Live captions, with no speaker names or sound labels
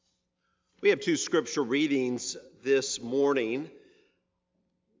We have two scripture readings this morning.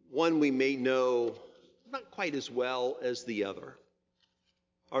 One we may know not quite as well as the other.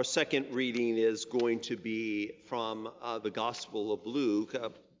 Our second reading is going to be from the Gospel of Luke,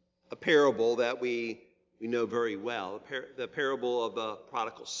 a parable that we know very well, the parable of the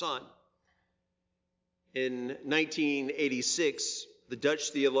prodigal son. In 1986, the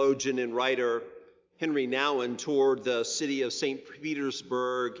Dutch theologian and writer Henry Nouwen toured the city of St.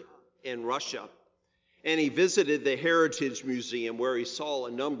 Petersburg in Russia, and he visited the Heritage Museum where he saw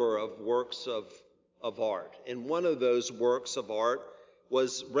a number of works of art. And one of those works of art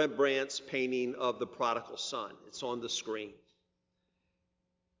was Rembrandt's painting of the prodigal son. It's on the screen.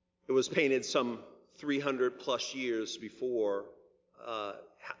 It was painted some 300 plus years before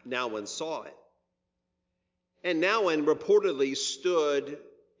Nouwen saw it. And Nouwen reportedly stood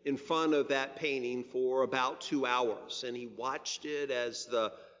in front of that painting for about 2 hours, and he watched it as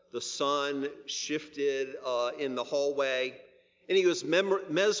the sun shifted in the hallway, and he was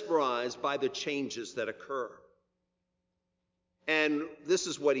mesmerized by the changes that occur. And this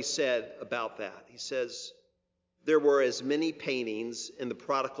is what he said about that. He says, "There were as many paintings in the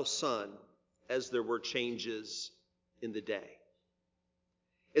prodigal son as there were changes in the day."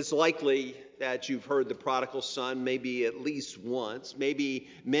 It's likely that you've heard the prodigal son maybe at least once, maybe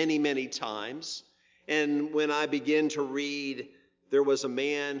many, many times. And when I begin to read, there was a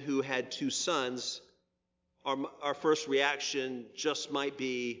man who had 2 sons, our first reaction just might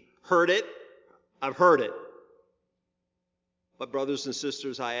be, heard it? I've heard it. But brothers and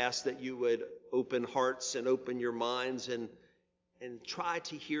sisters, I ask that you would open hearts and open your minds and try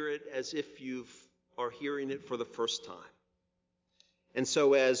to hear it as if you are hearing it for the first time. And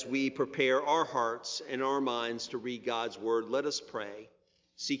so as we prepare our hearts and our minds to read God's word, let us pray,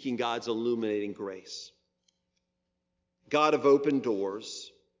 seeking God's illuminating grace. God of open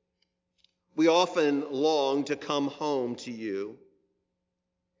doors, we often long to come home to you,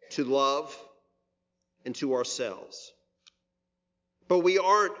 to love, and to ourselves. But we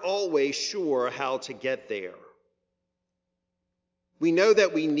aren't always sure how to get there. We know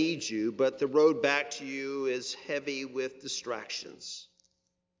that we need you, but the road back to you is heavy with distractions.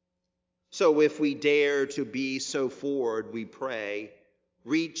 So if we dare to be so forward, we pray,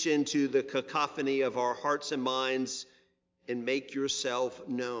 reach into the cacophony of our hearts and minds and make yourself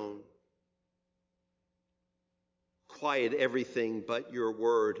known. Quiet everything but your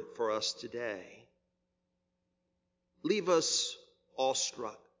word for us today. Leave us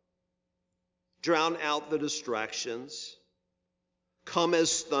awestruck. Drown out the distractions. Come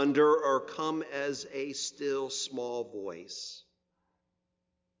as thunder or come as a still small voice.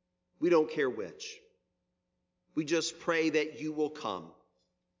 We don't care which. We just pray that you will come.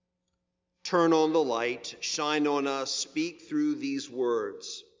 Turn on the light, shine on us, speak through these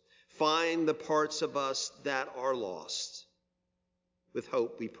words. Find the parts of us that are lost. With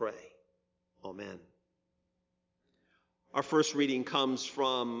hope we pray. Amen. Our first reading comes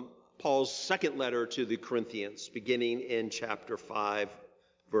from Paul's second letter to the Corinthians, beginning in chapter 5,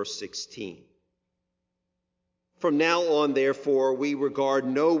 verse 16. From now on, therefore, we regard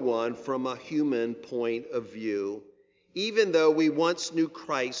no one from a human point of view, even though we once knew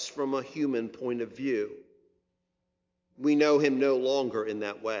Christ from a human point of view. We know him no longer in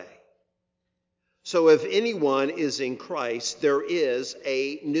that way. So if anyone is in Christ, there is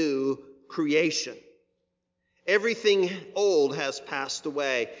a new creation. Everything old has passed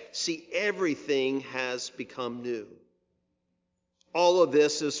away. See, everything has become new. All of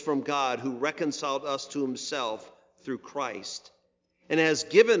this is from God, who reconciled us to himself through Christ and has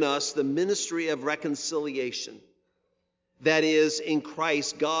given us the ministry of reconciliation. That is, in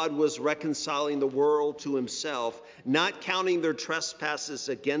Christ, God was reconciling the world to himself, not counting their trespasses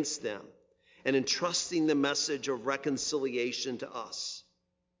against them, and entrusting the message of reconciliation to us.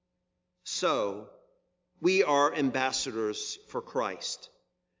 So, we are ambassadors for Christ,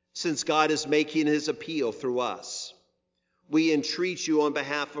 since God is making his appeal through us. We entreat you on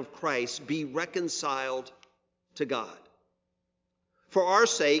behalf of Christ, be reconciled to God. For our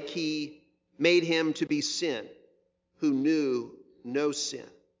sake, he made him to be sin, who knew no sin,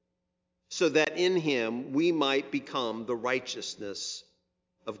 so that in him we might become the righteousness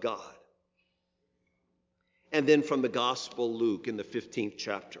of God. And then from the Gospel of Luke in the 15th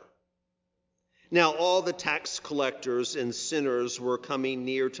chapter. Now all the tax collectors and sinners were coming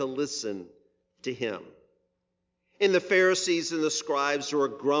near to listen to him. And the Pharisees and the scribes were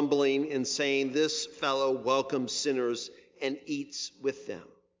grumbling and saying, "This fellow welcomes sinners and eats with them."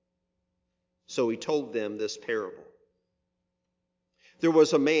 So he told them this parable. There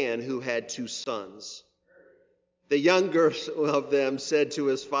was a man who had 2 sons. The younger of them said to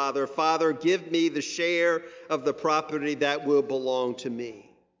his father, "Father, give me the share of the property that will belong to me."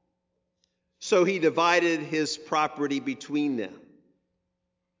 So he divided his property between them.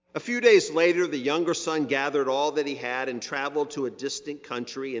 A few days later, the younger son gathered all that he had and traveled to a distant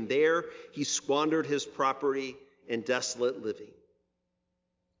country, and there he squandered his property in desolate living.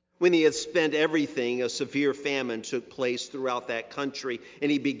 When he had spent everything, a severe famine took place throughout that country, and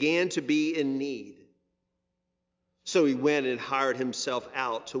he began to be in need. So he went and hired himself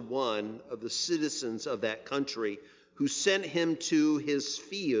out to one of the citizens of that country, who sent him to his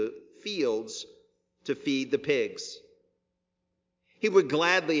fields to feed the pigs. He would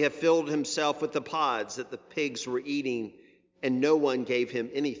gladly have filled himself with the pods that the pigs were eating, and no one gave him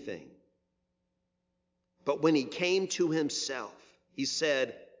anything. But when he came to himself, he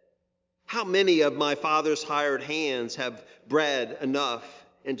said, "How many of my father's hired hands have bread enough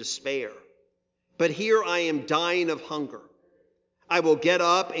and to spare? But here I am dying of hunger. I will get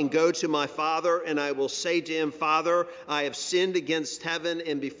up and go to my father, and I will say to him, 'Father, I have sinned against heaven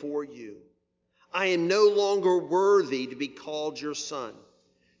and before you. I am no longer worthy to be called your son.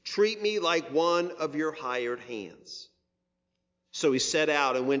 Treat me like one of your hired hands.' So he set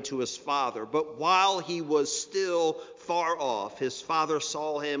out and went to his father. But while he was still far off, his father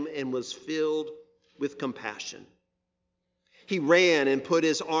saw him and was filled with compassion. He ran and put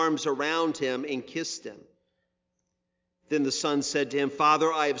his arms around him and kissed him. Then the son said to him,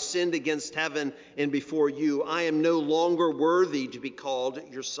 'Father, I have sinned against heaven and before you. I am no longer worthy to be called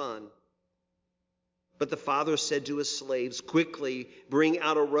your son.' But the father said to his slaves, 'Quickly bring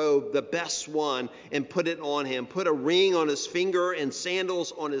out a robe, the best one, and put it on him. Put a ring on his finger and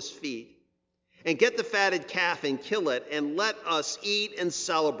sandals on his feet. And get the fatted calf and kill it, and let us eat and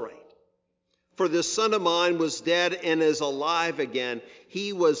celebrate. For this son of mine was dead and is alive again.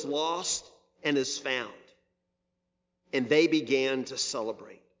 He was lost and is found.' And they began to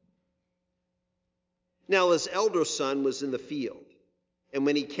celebrate. Now his elder son was in the field, and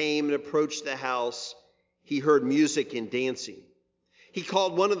when he came and approached the house, he heard music and dancing. He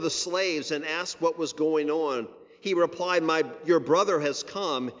called one of the slaves and asked what was going on. He replied, 'Your brother has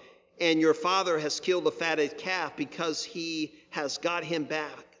come, and your father has killed the fatted calf because he has got him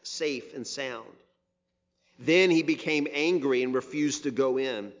back safe and sound.' Then he became angry and refused to go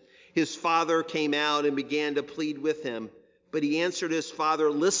in. His father came out and began to plead with him. But he answered his father,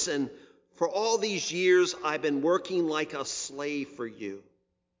 'Listen, for all these years I've been working like a slave for you,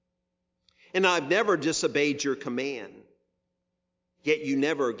 and I've never disobeyed your command. Yet you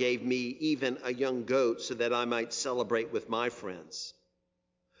never gave me even a young goat so that I might celebrate with my friends.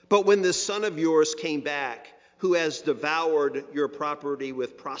 But when this son of yours came back, who has devoured your property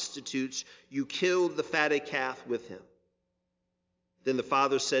with prostitutes, you killed the fatted calf with him.' Then the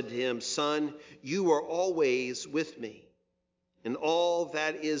father said to him, 'Son, you are always with me, and all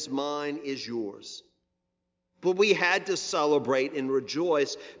that is mine is yours. But we had to celebrate and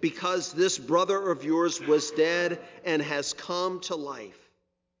rejoice because this brother of yours was dead and has come to life.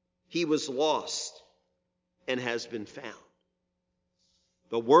 He was lost and has been found.'"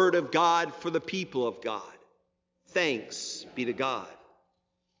 The word of God for the people of God. Thanks be to God.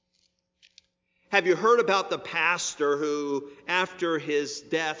 Have you heard about the pastor who, after his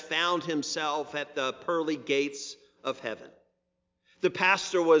death, found himself at the pearly gates of heaven? The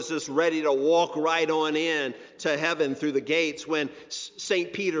pastor was just ready to walk right on in to heaven through the gates when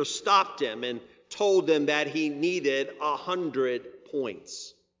St. Peter stopped him and told him that he needed 100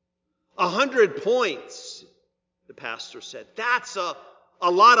 points. 100 points, the pastor said. That's a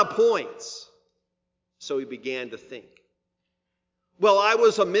lot of points. So he began to think. "Well, I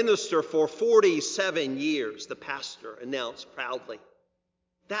was a minister for 47 years, the pastor announced proudly.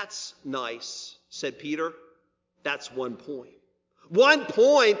 "That's nice," said Peter. "That's 1 point. 1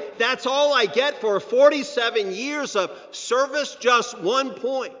 point? That's all I get for 47 years of service? Just 1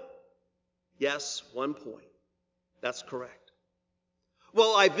 point?" "Yes, 1 point. That's correct."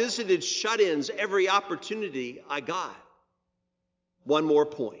 "Well, I visited shut-ins every opportunity I got." 1 more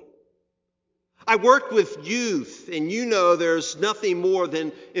point. "I worked with youth, and you know there's nothing more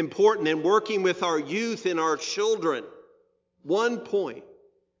than important than working with our youth and our children." 1 point,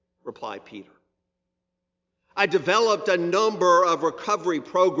 replied Peter. "I developed a number of recovery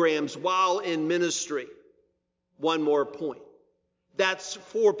programs while in ministry." 1 more point. That's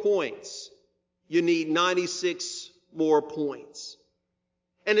 4 points. You need 96 more points.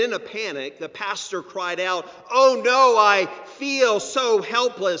 And in a panic, the pastor cried out, "Oh no, I feel so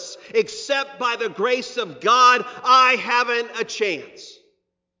helpless. Except by the grace of God, I haven't a chance."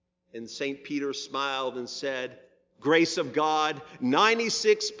 And St. Peter smiled and said, "Grace of God,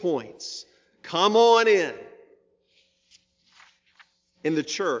 96 points. Come on in." In the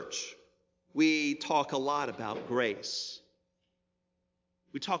church, we talk a lot about grace.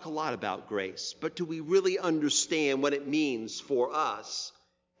 We talk a lot about grace, but do we really understand what it means for us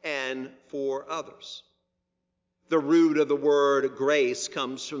and for others? The root of the word grace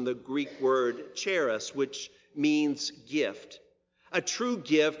comes from the Greek word charis, which means gift. A true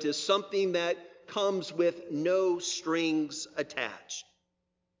gift is something that comes with no strings attached.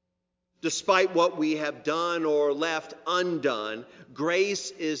 Despite what we have done or left undone, grace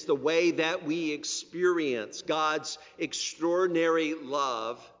is the way that we experience God's extraordinary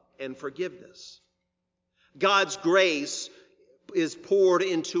love and forgiveness. God's grace is poured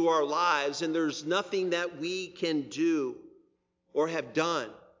into our lives, and there's nothing that we can do or have done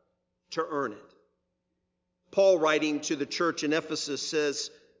to earn it. Paul, writing to the church in Ephesus, says,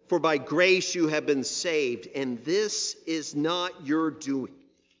 "For by grace you have been saved, and this is not your doing.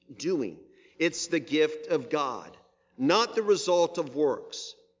 It's the gift of God, not the result of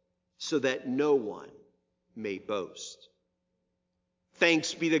works, so that no one may boast."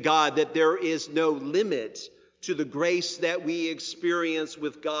 Thanks be to God that there is no limit to the grace that we experience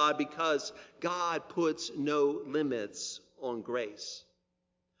with God, because God puts no limits on grace.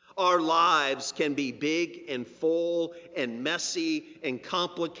 Our lives can be big and full and messy and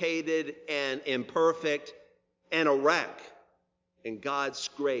complicated and imperfect and a wreck, and God's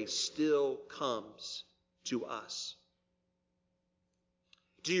grace still comes to us.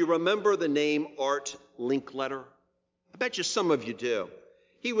 Do you remember the name Art Linkletter? I bet you some of you do.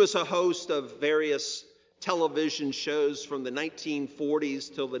 He was a host of various television shows from the 1940s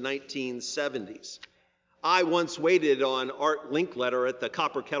till the 1970s. I once waited on Art Linkletter at the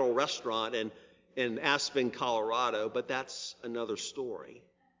Copper Kettle restaurant in Aspen, Colorado, but that's another story.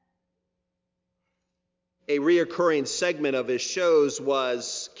 A reoccurring segment of his shows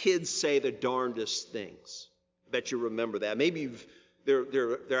was Kids Say the Darndest Things. I bet you remember that. Maybe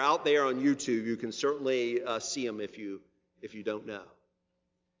they're out there on YouTube. You can certainly see them if you don't know.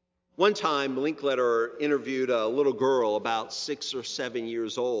 One time, Linkletter interviewed a little girl about 6 or 7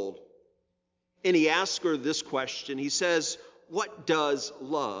 years old, and he asked her this question. He says, "What does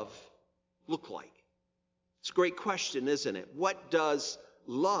love look like?" It's a great question, isn't it? What does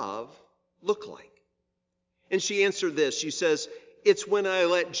love look like? And she answered this. She says, "It's when I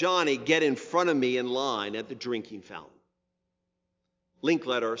let Johnny get in front of me in line at the drinking fountain."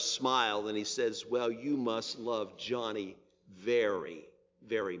 Linkletter smiled and he says, "Well, you must love Johnny very,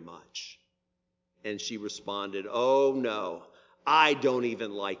 very much." And she responded, "Oh no, I don't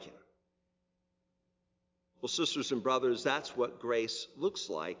even like him." Well, sisters and brothers, that's what grace looks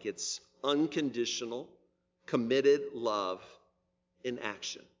like. It's unconditional, committed love in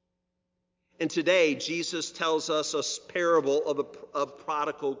action. And today, Jesus tells us a parable of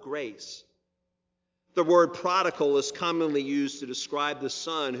prodigal grace. The word prodigal is commonly used to describe the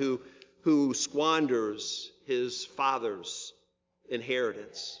son who squanders his father's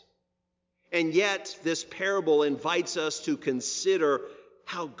inheritance. And yet, this parable invites us to consider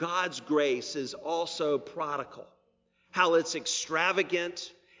how God's grace is also prodigal, how it's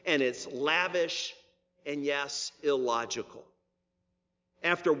extravagant and it's lavish and, yes, illogical.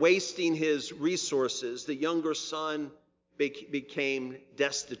 After wasting his resources, the younger son became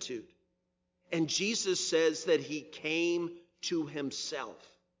destitute. And Jesus says that he came to himself.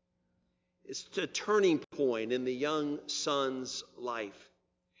 It's a turning point in the young son's life.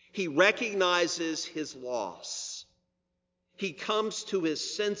 He recognizes his loss. He comes to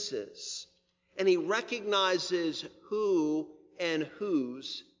his senses, and he recognizes who and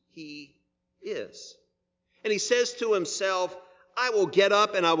whose he is. And he says to himself, "I will get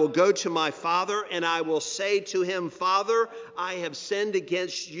up and I will go to my father, and I will say to him, 'Father, I have sinned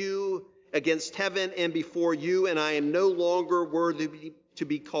against you, against heaven and before you, and I am no longer worthy to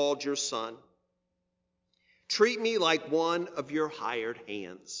be called your son. Treat me like one of your hired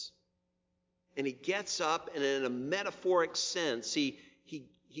hands.'" And he gets up, and in a metaphoric sense, he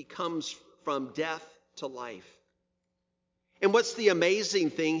comes from death to life. And what's the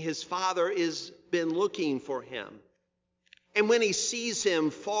amazing thing? His father has been looking for him. And when he sees him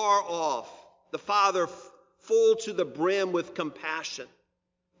far off, the father, full to the brim with compassion,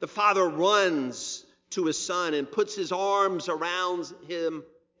 the father runs to his son and puts his arms around him,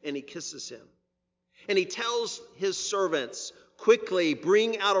 and he kisses him. And he tells his servants, "Quickly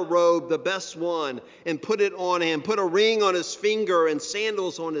bring out a robe, the best one, and put it on him. Put a ring on his finger and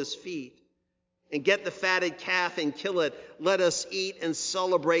sandals on his feet. And get the fatted calf and kill it. Let us eat and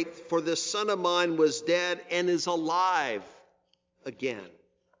celebrate, for this son of mine was dead and is alive again.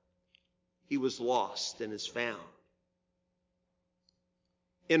 He was lost and is found."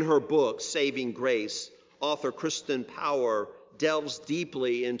 In her book, Saving Grace, author Kristen Power delves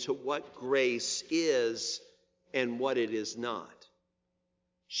deeply into what grace is and what it is not.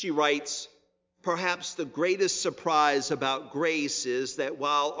 She writes, "Perhaps the greatest surprise about grace is that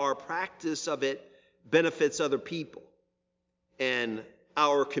while our practice of it benefits other people and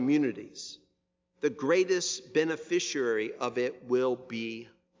our communities, the greatest beneficiary of it will be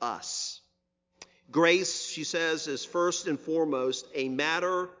us. Grace," she says, "is first and foremost a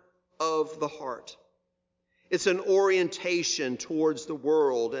matter of the heart. It's an orientation towards the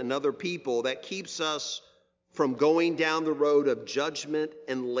world and other people that keeps us from going down the road of judgment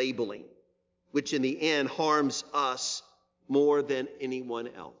and labeling, which in the end harms us more than anyone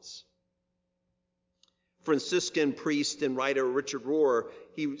else." Franciscan priest and writer Richard Rohr,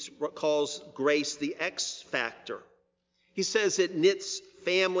 he calls grace the X factor. He says it knits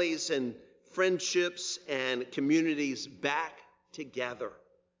families and friendships and communities back together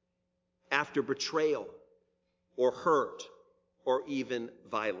after betrayal or hurt or even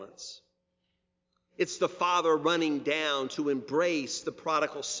violence. It's the father running down to embrace the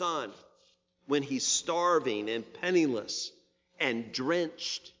prodigal son when he's starving and penniless and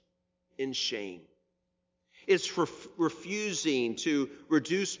drenched in shame. It's refusing to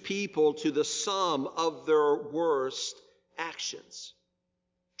reduce people to the sum of their worst actions.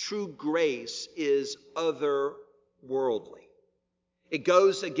 True grace is otherworldly. It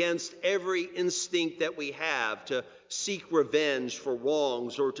goes against every instinct that we have to seek revenge for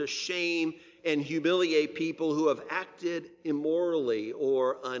wrongs or to shame and humiliate people who have acted immorally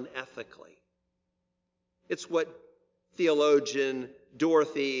or unethically. It's what theologian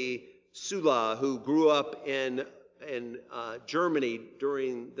Dorothy Sula, who grew up in Germany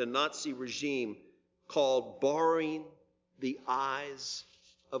during the Nazi regime, called borrowing the eyes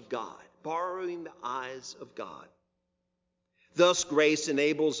of God. Borrowing the eyes of God. Thus, grace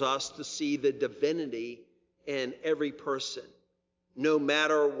enables us to see the divinity in every person, no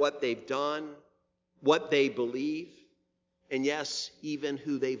matter what they've done, what they believe, and yes, even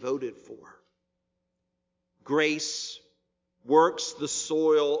who they voted for. Grace works the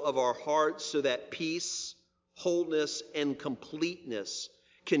soil of our hearts so that peace, wholeness, and completeness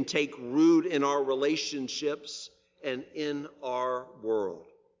can take root in our relationships and in our world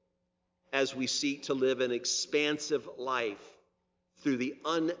as we seek to live an expansive life through the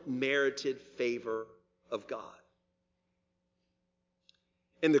unmerited favor of God.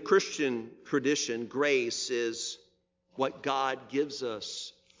 In the Christian tradition, grace is what God gives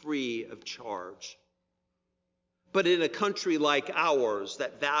us free of charge. But in a country like ours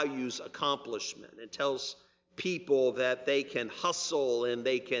that values accomplishment and tells people that they can hustle and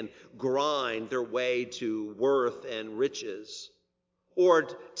they can grind their way to worth and riches, or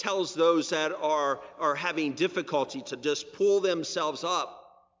tells those that are having difficulty to just pull themselves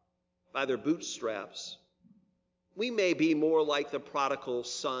up by their bootstraps, we may be more like the prodigal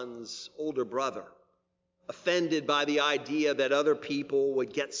son's older brother, offended by the idea that other people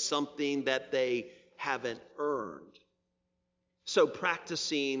would get something that they haven't earned. So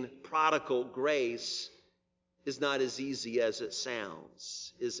practicing prodigal grace is not as easy as it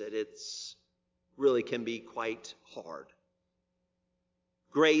sounds, is it? It's really can be quite hard.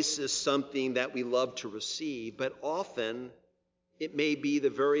 Grace is something that we love to receive, but often it may be the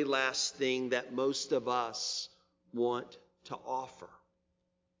very last thing that most of us want to offer.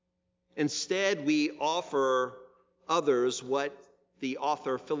 Instead, we offer others what the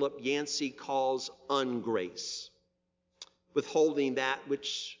author Philip Yancey calls ungrace, withholding that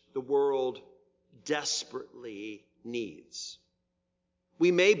which the world desperately needs.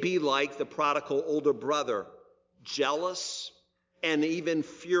 We may be like the prodigal older brother, jealous and even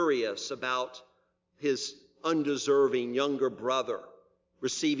furious about his undeserving younger brother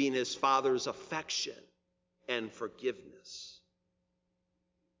receiving his father's affection and forgiveness.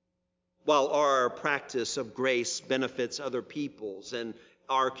 While our practice of grace benefits other peoples and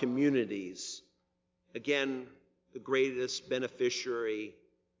our communities, again, the greatest beneficiary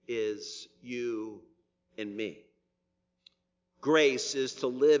is you and me. Grace is to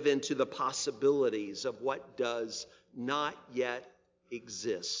live into the possibilities of what does not yet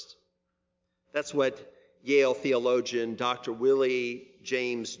exist. That's what Yale theologian Dr. Willie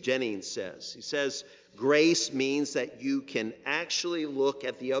James Jennings says. He says, grace means that you can actually look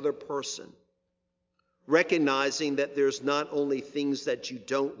at the other person, recognizing that there's not only things that you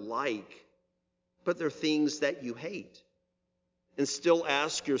don't like, but there are things that you hate. And still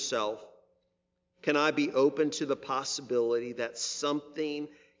ask yourself, can I be open to the possibility that something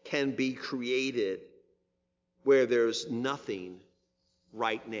can be created where there's nothing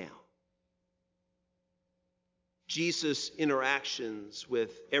right now? Jesus' interactions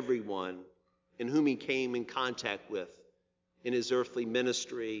with everyone in whom he came in contact with in his earthly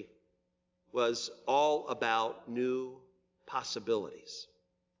ministry was all about new possibilities.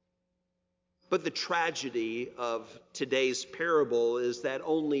 But the tragedy of today's parable is that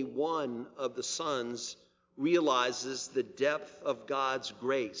only one of the sons realizes the depth of God's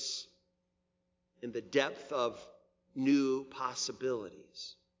grace and the depth of new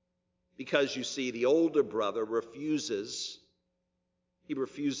possibilities. Because you see, the older brother refuses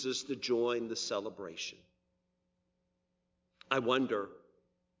to join the celebration. I wonder,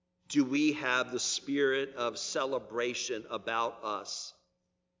 do we have the spirit of celebration about us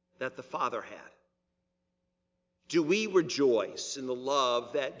that the Father had? Do we rejoice in the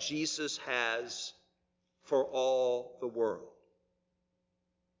love that Jesus has for all the world?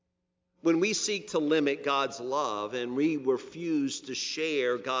 When we seek to limit God's love and we refuse to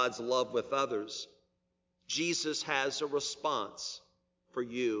share God's love with others, Jesus has a response for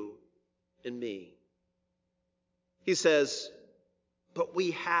you and me. He says, but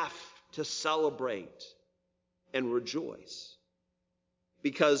we have to celebrate and rejoice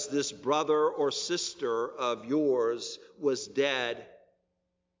because this brother or sister of yours was dead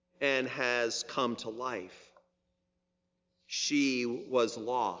and has come to life. She was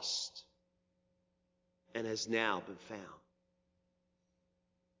lost and has now been found.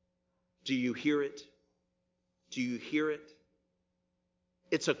 Do you hear it? Do you hear it?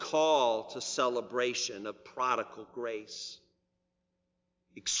 It's a call to celebration of prodigal grace.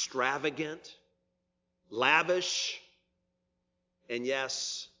 Extravagant, lavish, and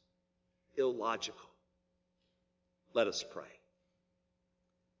yes, illogical. Let us pray.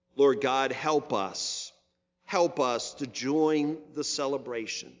 Lord God, help us. Help us to join the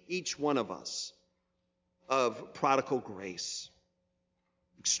celebration, each one of us, of prodigal grace.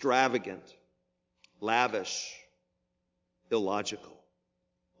 Extravagant, lavish, illogical.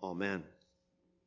 Amen.